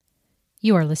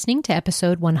You are listening to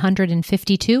episode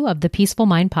 152 of the Peaceful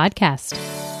Mind Podcast.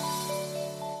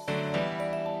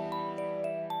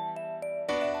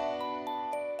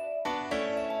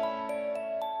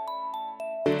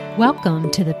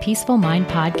 Welcome to the Peaceful Mind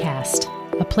Podcast,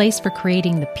 a place for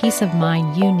creating the peace of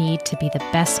mind you need to be the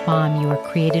best mom you are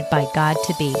created by God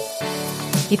to be.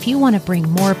 If you want to bring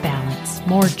more balance,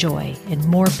 more joy, and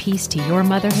more peace to your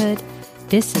motherhood,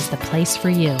 this is the place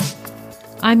for you.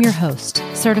 I'm your host,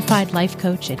 certified life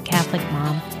coach and Catholic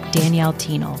mom, Danielle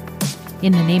Tienel.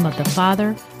 In the name of the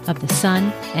Father, of the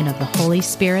Son, and of the Holy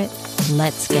Spirit,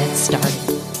 let's get started.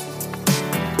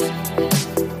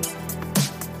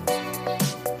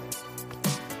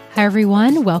 Hi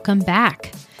everyone, welcome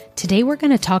back. Today we're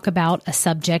going to talk about a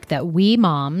subject that we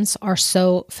moms are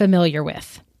so familiar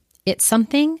with. It's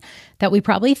something that we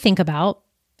probably think about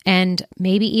and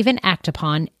maybe even act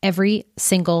upon every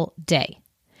single day.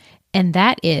 And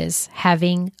that is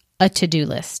having a to-do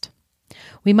list.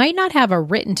 We might not have a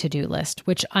written to-do list,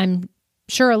 which I'm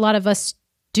sure a lot of us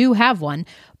do have one,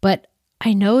 but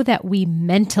I know that we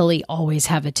mentally always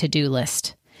have a to-do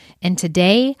list. And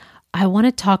today I want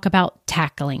to talk about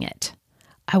tackling it.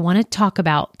 I want to talk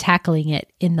about tackling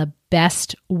it in the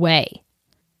best way.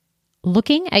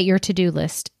 Looking at your to-do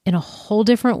list in a whole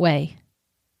different way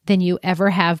than you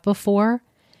ever have before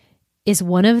is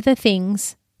one of the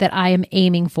things that I am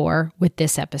aiming for with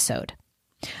this episode.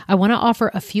 I want to offer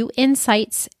a few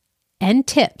insights and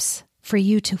tips for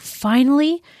you to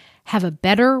finally have a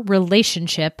better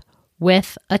relationship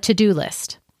with a to-do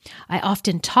list. I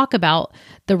often talk about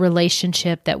the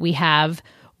relationship that we have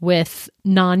with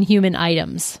non-human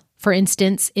items. For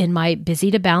instance, in my Busy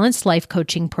to Balanced Life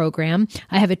coaching program,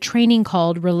 I have a training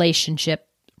called Relationship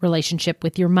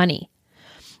with Your Money.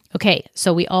 Okay,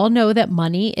 so we all know that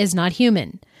money is not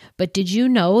human, but did you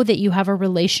know that you have a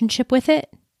relationship with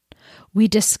it? We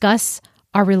discuss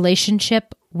our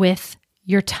relationship with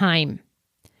your time.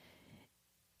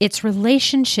 It's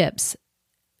relationships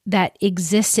that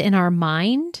exist in our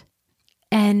mind,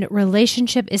 and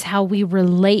relationship is how we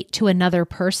relate to another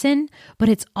person, but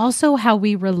it's also how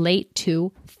we relate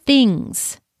to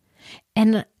things.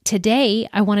 And today,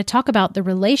 I want to talk about the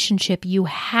relationship you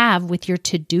have with your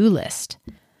to-do list,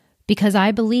 because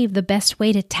I believe the best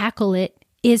way to tackle it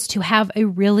is to have a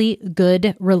really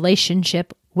good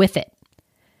relationship with it.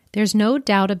 There's no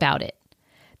doubt about it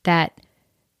that,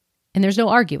 and there's no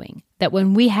arguing, that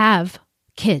when we have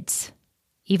kids,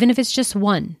 even if it's just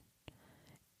one,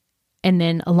 and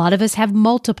then a lot of us have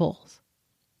multiples,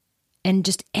 and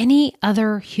just any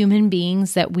other human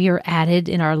beings that we are added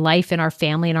in our life, in our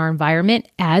family, in our environment,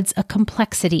 adds a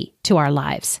complexity to our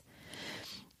lives.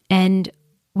 And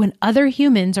when other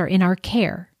humans are in our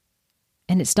care,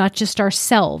 and it's not just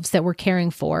ourselves that we're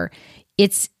caring for,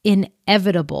 it's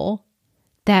inevitable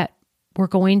that we're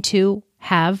going to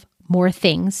have more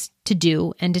things to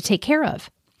do and to take care of.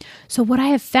 So what I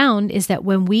have found is that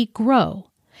when we grow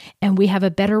and we have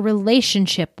a better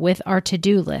relationship with our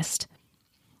to-do list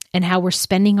and how we're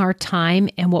spending our time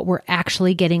and what we're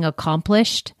actually getting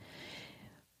accomplished,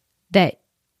 that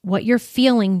what you're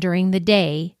feeling during the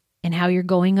day and how you're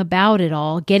going about it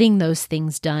all, getting those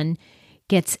things done,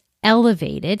 gets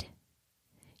elevated.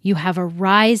 You have a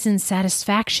rise in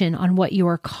satisfaction on what you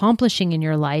are accomplishing in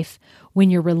your life when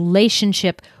your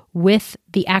relationship with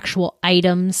the actual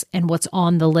items and what's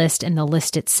on the list and the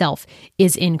list itself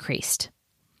is increased.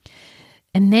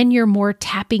 And then you're more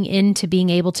tapping into being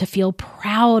able to feel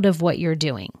proud of what you're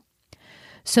doing.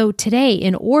 So today,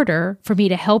 in order for me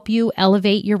to help you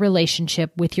elevate your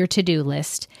relationship with your to-do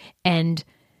list and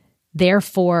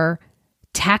therefore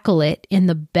tackle it in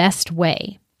the best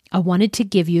way, I wanted to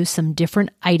give you some different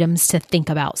items to think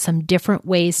about, some different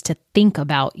ways to think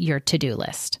about your to-do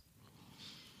list.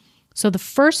 So the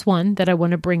first one that I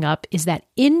want to bring up is that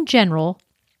in general,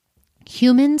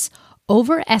 humans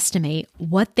overestimate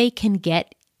what they can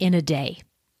get in a day.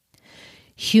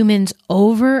 Humans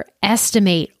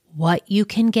overestimate what you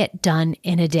can get done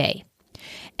in a day.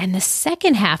 And the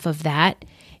second half of that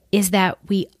is that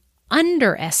we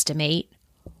underestimate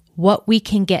what we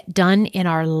can get done in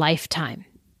our lifetime.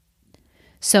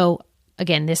 So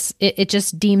again, it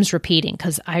just deems repeating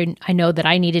because I know that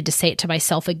I needed to say it to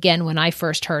myself again when I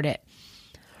first heard it.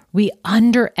 We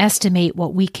underestimate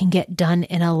what we can get done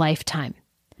in a lifetime.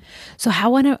 So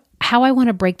how I want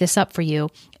to break this up for you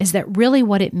is that really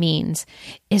what it means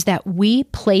is that we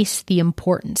place the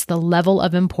importance, the level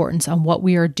of importance on what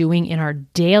we are doing in our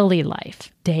daily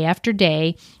life, day after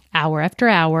day, hour after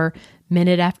hour,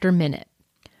 minute after minute.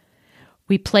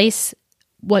 We place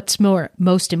what's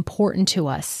most important to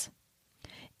us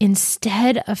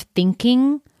instead of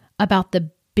thinking about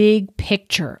the big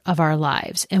picture of our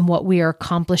lives and what we are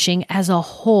accomplishing as a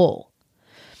whole.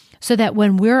 So that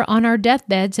when we're on our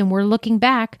deathbeds and we're looking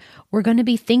back, we're going to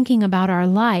be thinking about our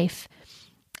life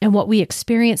and what we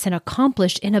experienced and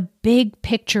accomplished in a big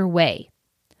picture way.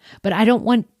 But I don't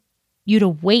want you to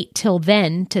wait till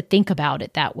then to think about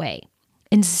it that way.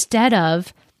 Instead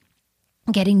of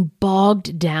getting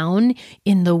bogged down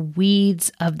in the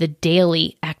weeds of the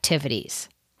daily activities.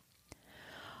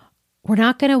 We're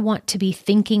not going to want to be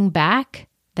thinking back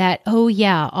that, oh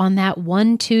yeah, on that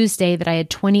one Tuesday that I had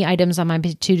 20 items on my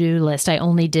to-do list, I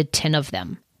only did 10 of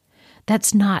them.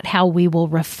 That's not how we will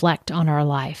reflect on our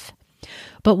life.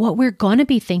 But what we're going to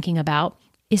be thinking about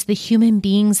is the human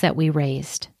beings that we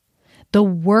raised, the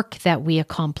work that we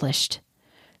accomplished,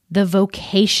 the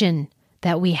vocation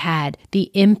that we had,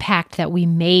 the impact that we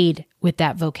made with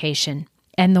that vocation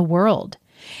and the world.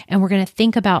 And we're going to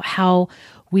think about how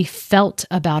we felt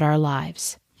about our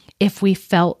lives. If we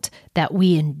felt that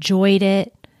we enjoyed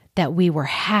it, that we were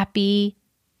happy,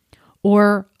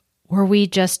 or were we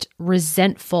just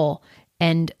resentful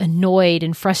and annoyed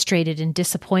and frustrated and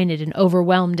disappointed and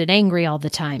overwhelmed and angry all the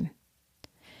time?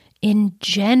 In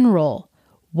general,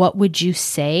 what would you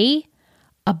say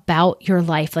about your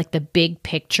life, like the big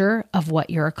picture of what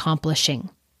you're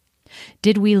accomplishing?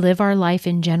 Did we live our life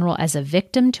in general as a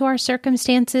victim to our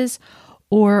circumstances?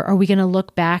 Or are we going to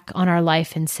look back on our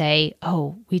life and say,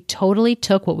 oh, we totally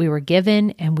took what we were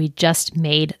given and we just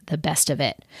made the best of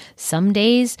it. Some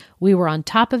days we were on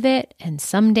top of it and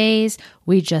some days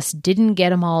we just didn't get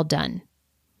them all done.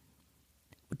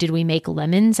 Did we make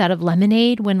lemons out of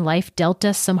lemonade when life dealt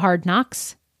us some hard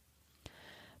knocks?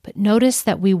 But notice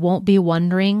that we won't be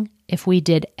wondering if we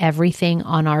did everything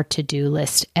on our to-do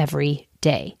list every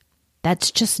day.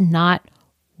 That's just not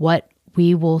what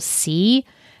we will see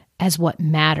as what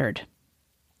mattered.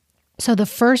 So the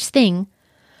first thing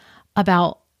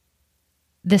about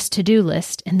this to-do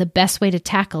list and the best way to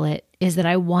tackle it is that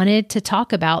I wanted to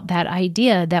talk about that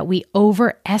idea that we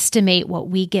overestimate what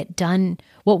we get done,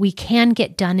 what we can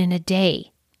get done in a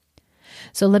day.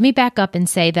 So let me back up and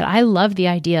say that I love the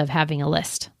idea of having a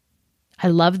list. I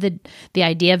love the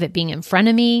idea of it being in front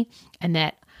of me and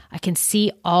that I can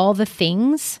see all the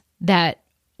things that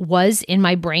was in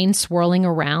my brain swirling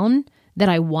around that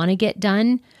I want to get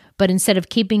done. But instead of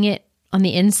keeping it on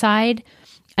the inside,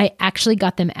 I actually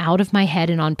got them out of my head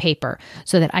and on paper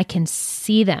so that I can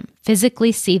see them,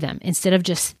 physically see them, instead of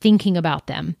just thinking about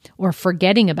them or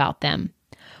forgetting about them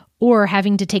or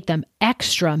having to take them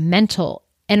extra mental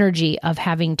energy of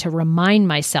having to remind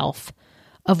myself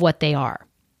of what they are.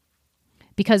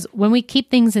 Because when we keep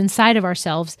things inside of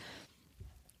ourselves,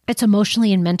 it's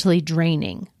emotionally and mentally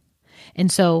draining.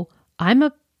 And so I'm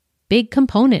a big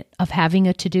component of having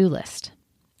a to-do list.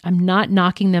 I'm not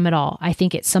knocking them at all. I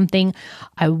think it's something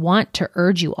I want to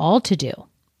urge you all to do.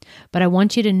 But I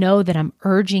want you to know that I'm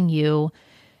urging you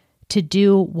to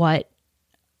do what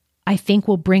I think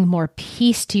will bring more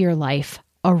peace to your life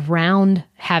around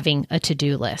having a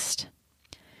to-do list.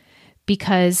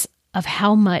 Because of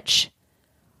how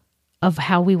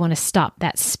we want to stop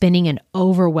that spinning and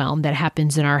overwhelm that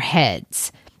happens in our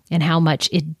heads and how much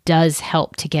it does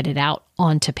help to get it out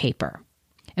onto paper.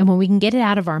 And when we can get it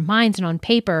out of our minds and on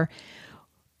paper,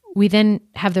 we then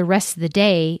have the rest of the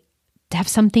day to have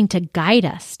something to guide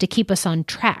us, to keep us on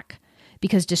track,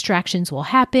 because distractions will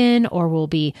happen or we'll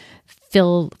be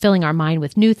filling our mind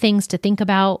with new things to think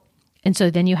about. And so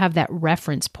then you have that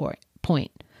reference point.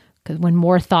 Because when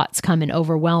more thoughts come and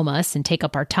overwhelm us and take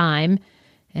up our time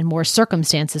and more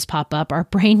circumstances pop up, our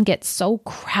brain gets so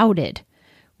crowded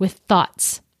with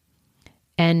thoughts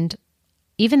and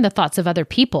even the thoughts of other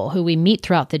people who we meet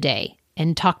throughout the day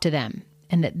and talk to them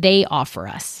and that they offer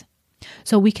us.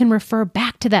 So we can refer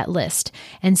back to that list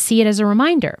and see it as a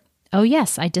reminder. Oh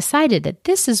yes, I decided that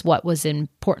this is what was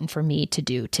important for me to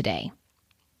do today.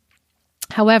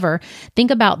 However, think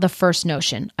about the first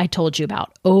notion I told you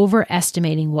about,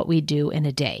 overestimating what we do in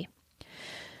a day.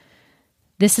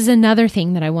 This is another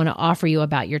thing that I want to offer you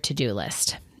about your to-do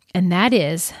list. And that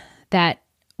is that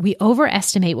we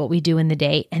overestimate what we do in the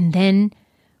day, and then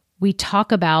we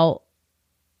talk about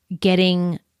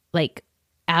getting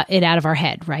it out of our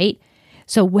head, right?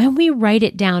 So when we write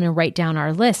it down and write down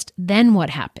our list, then what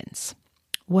happens?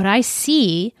 What I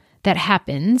see that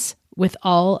happens with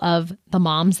all of the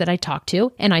moms that I talk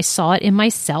to, and I saw it in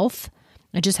myself,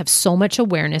 I just have so much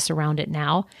awareness around it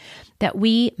now, that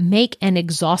we make an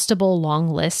exhaustible long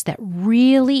list that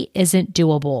really isn't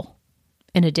doable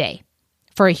in a day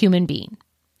for a human being.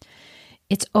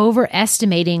 It's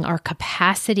overestimating our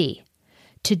capacity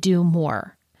to do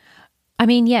more. I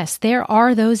mean, yes, there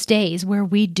are those days where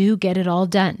we do get it all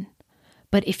done,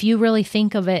 But if you really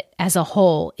think of it as a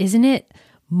whole, isn't it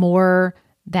more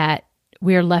that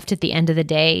we're left at the end of the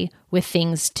day with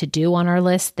things to do on our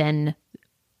list than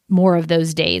more of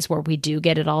those days where we do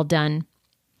get it all done?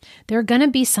 There are going to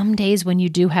be some days when you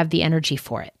do have the energy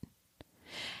for it.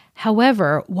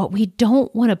 However, what we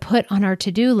don't want to put on our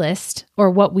to-do list,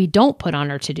 or what we don't put on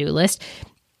our to-do list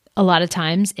a lot of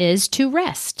times, is to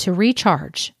rest, to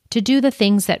recharge, to do the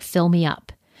things that fill me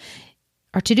up.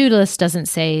 Our to-do list doesn't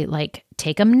say like,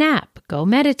 take a nap, go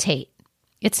meditate.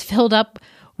 It's filled up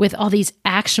with all these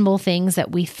actionable things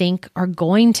that we think are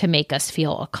going to make us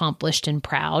feel accomplished and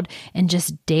proud, and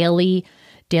just daily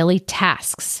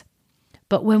tasks.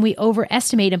 But when we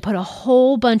overestimate and put a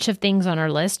whole bunch of things on our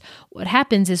list, what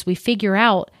happens is we figure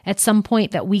out at some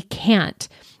point that we can't,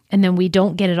 and then we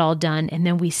don't get it all done, and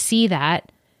then we see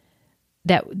that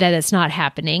it's not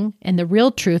happening. And the real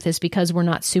truth is because we're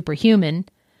not superhuman,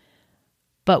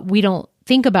 but we don't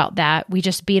think about that. We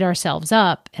just beat ourselves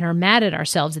up and are mad at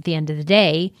ourselves at the end of the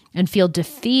day and feel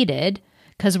defeated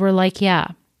because we're like, yeah,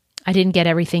 I didn't get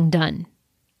everything done,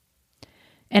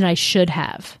 and I should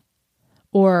have.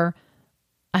 Or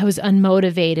I was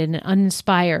unmotivated and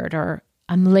uninspired, or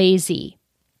I'm lazy,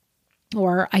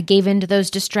 or I gave in to those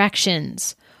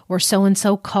distractions, or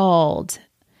so-and-so called.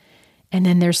 And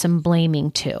then there's some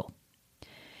blaming too.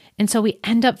 And so we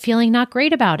end up feeling not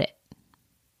great about it.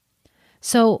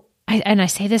 So, I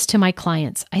say this to my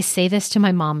clients, I say this to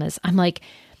my mamas, I'm like,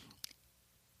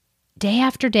 day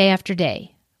after day after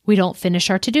day, we don't finish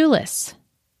our to-do lists.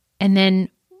 And then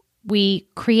we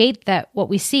create what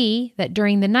we see, that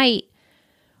during the night,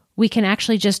 we can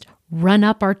actually just run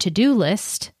up our to-do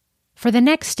list for the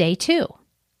next day too.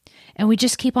 And we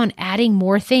just keep on adding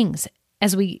more things.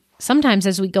 Sometimes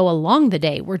as we go along the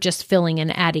day, we're just filling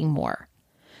and adding more.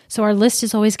 So our list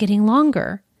is always getting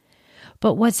longer.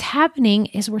 But what's happening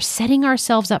is we're setting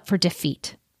ourselves up for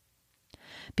defeat.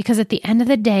 Because at the end of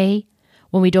the day,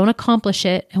 when we don't accomplish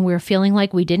it and we're feeling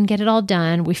like we didn't get it all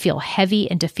done, we feel heavy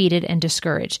and defeated and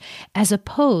discouraged, as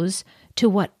opposed to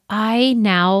what I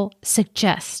now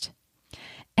suggest.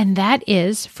 And that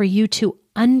is for you to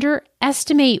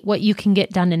underestimate what you can get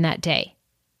done in that day.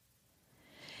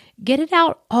 Get it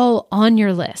out all on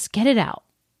your list. Get it out.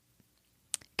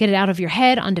 Get it out of your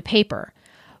head onto paper.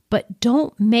 But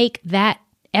don't make that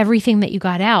everything that you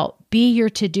got out be your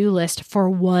to-do list for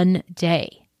one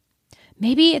day.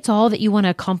 Maybe it's all that you want to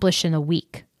accomplish in a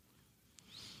week.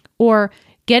 Or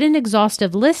get an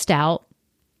exhaustive list out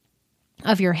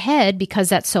of your head because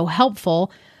that's so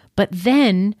helpful, but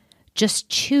then just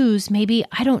choose maybe,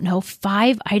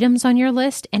 5 items on your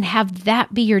list and have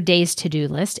that be your day's to-do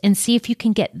list and see if you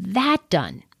can get that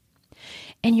done.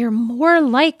 And you're more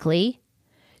likely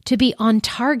to be on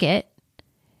target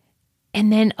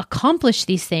and then accomplish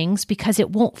these things because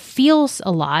it won't feel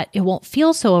a lot, it won't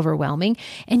feel so overwhelming,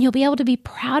 and you'll be able to be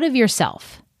proud of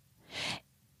yourself.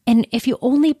 And if you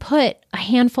only put a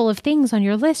handful of things on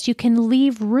your list, you can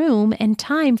leave room and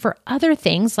time for other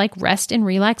things like rest and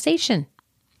relaxation.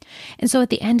 And so at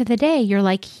the end of the day, you're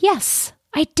like, yes,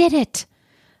 I did it.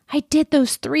 I did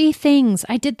those 3 things.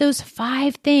 I did those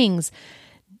 5 things.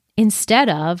 Instead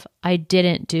of, I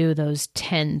didn't do those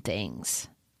 10 things.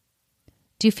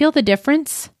 Do you feel the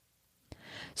difference?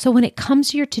 So when it comes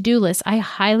to your to-do list, I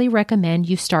highly recommend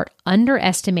you start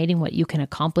underestimating what you can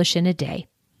accomplish in a day.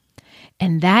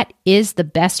 And that is the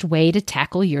best way to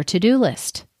tackle your to-do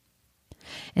list.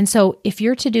 And so if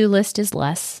your to-do list is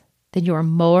less, then you are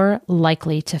more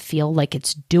likely to feel like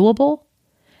it's doable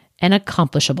and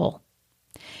accomplishable.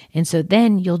 And so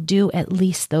then you'll do at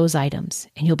least those items,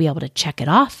 and you'll be able to check it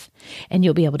off, and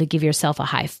you'll be able to give yourself a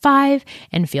high five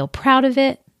and feel proud of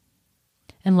it.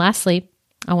 And lastly,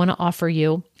 I want to offer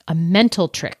you a mental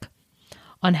trick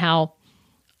on how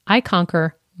I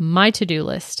conquer my to-do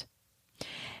list.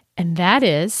 And that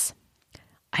is,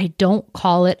 I don't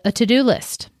call it a to-do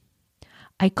list.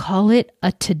 I call it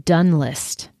a to-done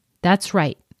list. That's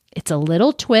right. It's a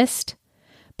little twist,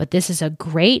 but this is a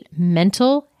great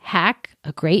mental hack,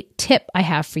 a great tip I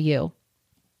have for you.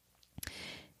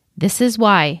 This is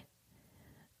why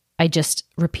I just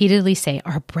repeatedly say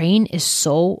our brain is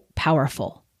so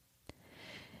powerful.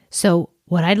 So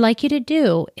what I'd like you to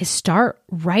do is start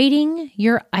writing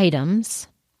your items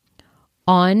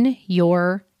on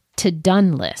your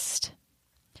to-done list.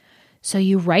 So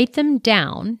you write them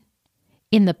down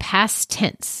in the past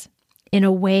tense in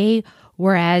a way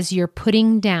whereas you're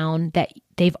putting down that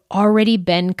they've already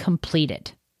been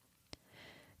completed.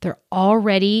 They're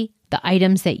already the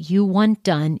items that you want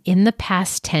done in the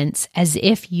past tense as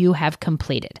if you have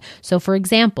completed. So for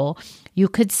example, you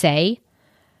could say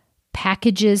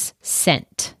packages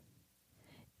sent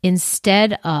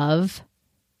instead of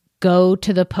go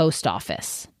to the post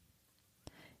office.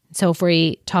 So if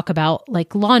we talk about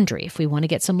like laundry, if we want to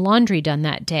get some laundry done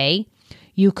that day,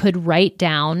 you could write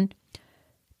down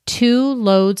 2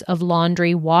 loads of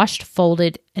laundry washed,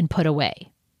 folded, and put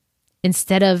away,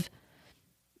 instead of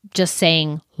just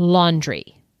saying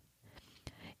laundry.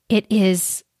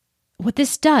 What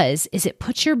this does is it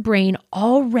puts your brain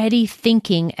already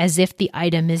thinking as if the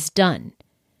item is done.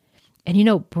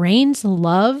 And brains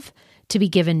love to be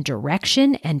given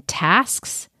direction and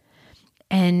tasks.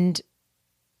 And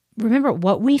remember,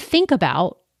 what we think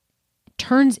about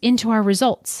turns into our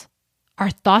results. Our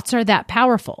thoughts are that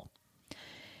powerful.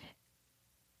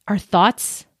 Our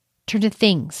thoughts turn to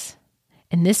things.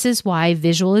 And this is why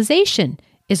visualization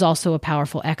is also a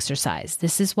powerful exercise.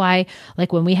 This is why,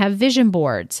 like when we have vision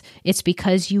boards, it's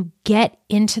because you get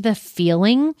into the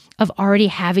feeling of already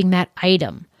having that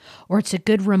item, or it's a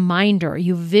good reminder.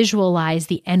 You visualize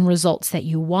the end results that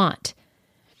you want.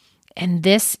 And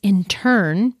this, in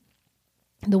turn,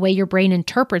 the way your brain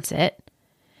interprets it,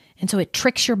 and so it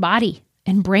tricks your body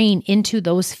and brain into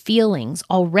those feelings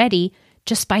already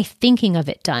just by thinking of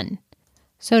it done.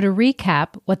 So to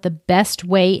recap, what the best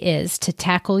way is to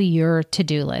tackle your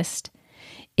to-do list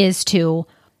is to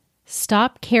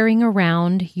stop carrying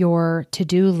around your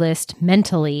to-do list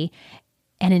mentally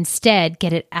and instead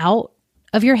get it out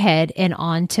of your head and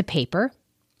onto paper.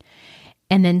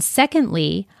 And then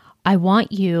secondly, I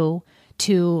want you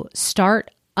to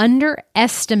start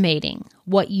underestimating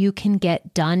what you can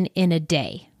get done in a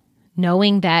day,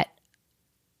 knowing that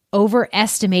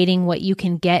overestimating what you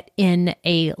can get in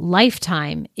a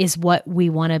lifetime is what we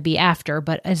want to be after.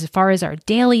 But as far as our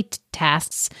daily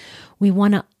tasks, we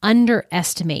want to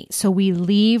underestimate. So we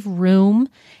leave room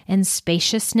and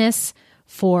spaciousness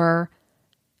for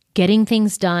getting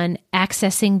things done,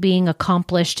 accessing being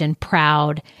accomplished and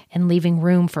proud, and leaving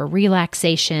room for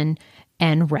relaxation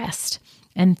and rest.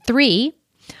 And 3,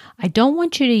 I don't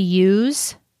want you to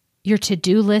use your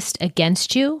to-do list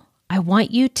against you. I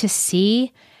want you to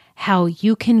see how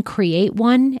you can create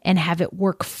one and have it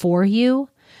work for you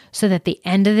so that at the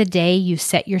end of the day, you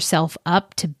set yourself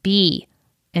up to be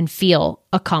and feel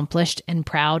accomplished and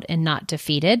proud and not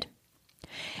defeated.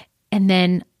 And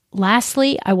then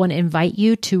lastly, I want to invite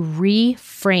you to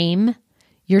reframe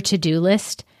your to-do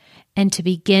list and to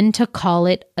begin to call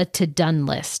it a to-done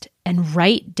list and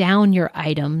write down your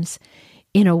items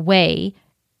in a way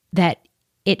that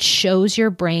it shows your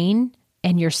brain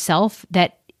and yourself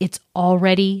that it's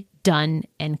already done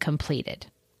and completed.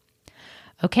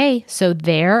 Okay, so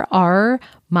there are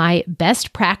my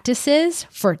best practices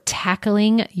for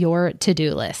tackling your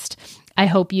to-do list. I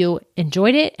hope you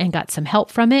enjoyed it and got some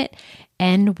help from it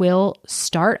and will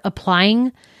start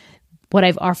applying what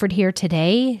I've offered here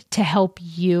today to help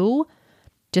you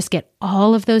just get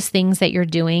all of those things that you're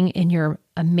doing in your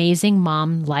amazing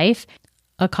mom life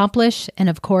accomplished, and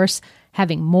of course,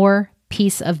 having more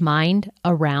peace of mind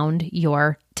around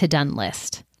your to-done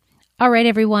list. All right,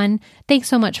 everyone. Thanks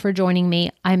so much for joining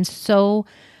me. I'm so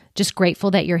just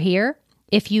grateful that you're here.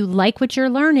 If you like what you're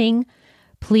learning,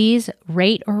 please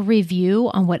rate or review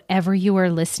on whatever you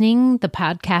are listening, the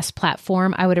podcast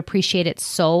platform. I would appreciate it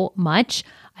so much.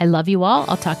 I love you all.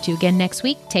 I'll talk to you again next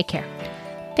week. Take care.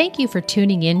 Thank you for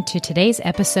tuning in to today's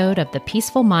episode of the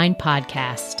Peaceful Mind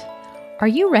Podcast. Are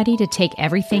you ready to take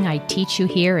everything I teach you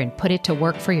here and put it to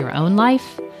work for your own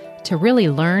life? To really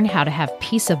learn how to have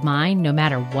peace of mind no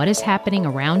matter what is happening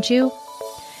around you?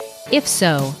 If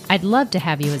so, I'd love to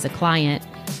have you as a client.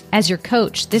 As your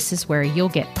coach, this is where you'll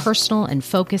get personal and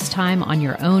focused time on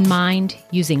your own mind,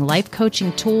 using life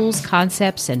coaching tools,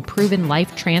 concepts, and proven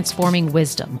life-transforming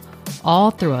wisdom,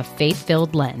 all through a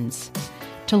faith-filled lens.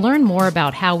 To learn more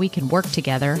about how we can work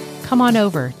together, come on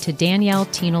over to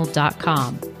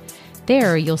DanielleTienel.com.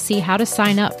 There, you'll see how to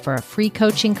sign up for a free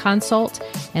coaching consult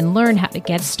and learn how to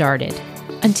get started.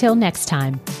 Until next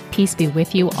time, peace be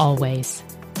with you always.